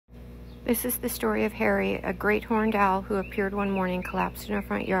This is the story of Harry, a great horned owl who appeared one morning, collapsed in our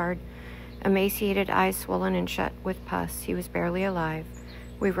front yard, emaciated, eyes swollen and shut with pus. He was barely alive.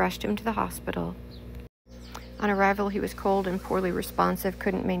 We rushed him to the hospital. On arrival, he was cold and poorly responsive,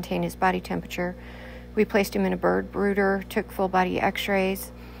 couldn't maintain his body temperature. We placed him in a bird brooder, took full-body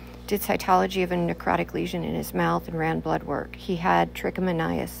x-rays, did cytology of a necrotic lesion in his mouth, and ran blood work. He had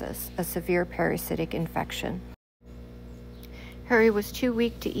trichomoniasis, a severe parasitic infection. Harry was too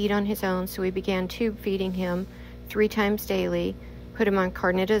weak to eat on his own, so we began tube feeding him 3 times daily, put him on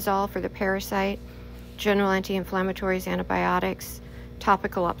carnitazole for the parasite, general anti-inflammatories, antibiotics,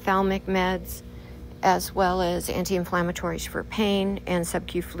 topical ophthalmic meds, as well as anti-inflammatories for pain and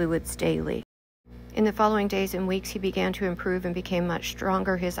sub-Q fluids daily. In the following days and weeks, he began to improve and became much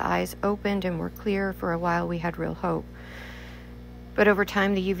stronger. His eyes opened and were clear. For a while, we had real hope. But over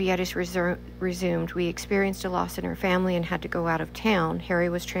time, the uveitis resumed. We experienced a loss in our family and had to go out of town. Harry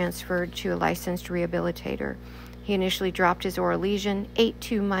was transferred to a licensed rehabilitator. He initially dropped his oral lesion, ate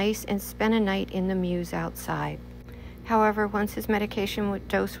 2 mice, and spent a night in the mews outside. However, once his medication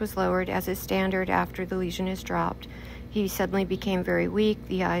dose was lowered, as is standard after the lesion is dropped, he suddenly became very weak,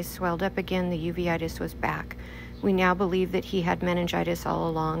 the eyes swelled up again, the uveitis was back. We now believe that he had meningitis all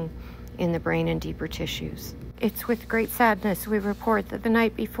along in the brain and deeper tissues. It's with great sadness we report that the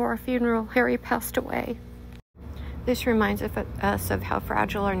night before our funeral, Harry passed away. This reminds us of how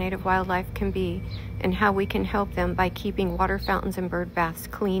fragile our native wildlife can be and how we can help them by keeping water fountains and bird baths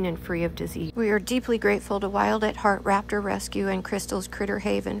clean and free of disease. We are deeply grateful to Wild at Heart Raptor Rescue and Crystal's Critter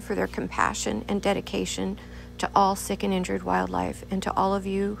Haven for their compassion and dedication to all sick and injured wildlife, and to all of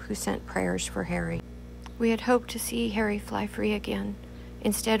you who sent prayers for Harry. We had hoped to see Harry fly free again.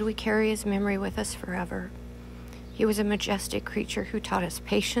 Instead, we carry his memory with us forever. He was a majestic creature who taught us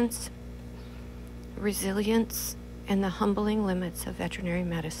patience, resilience, and the humbling limits of veterinary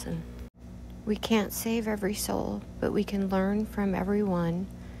medicine. We can't save every soul, but we can learn from every one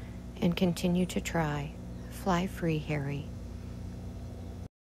and continue to try. Fly free, Harry.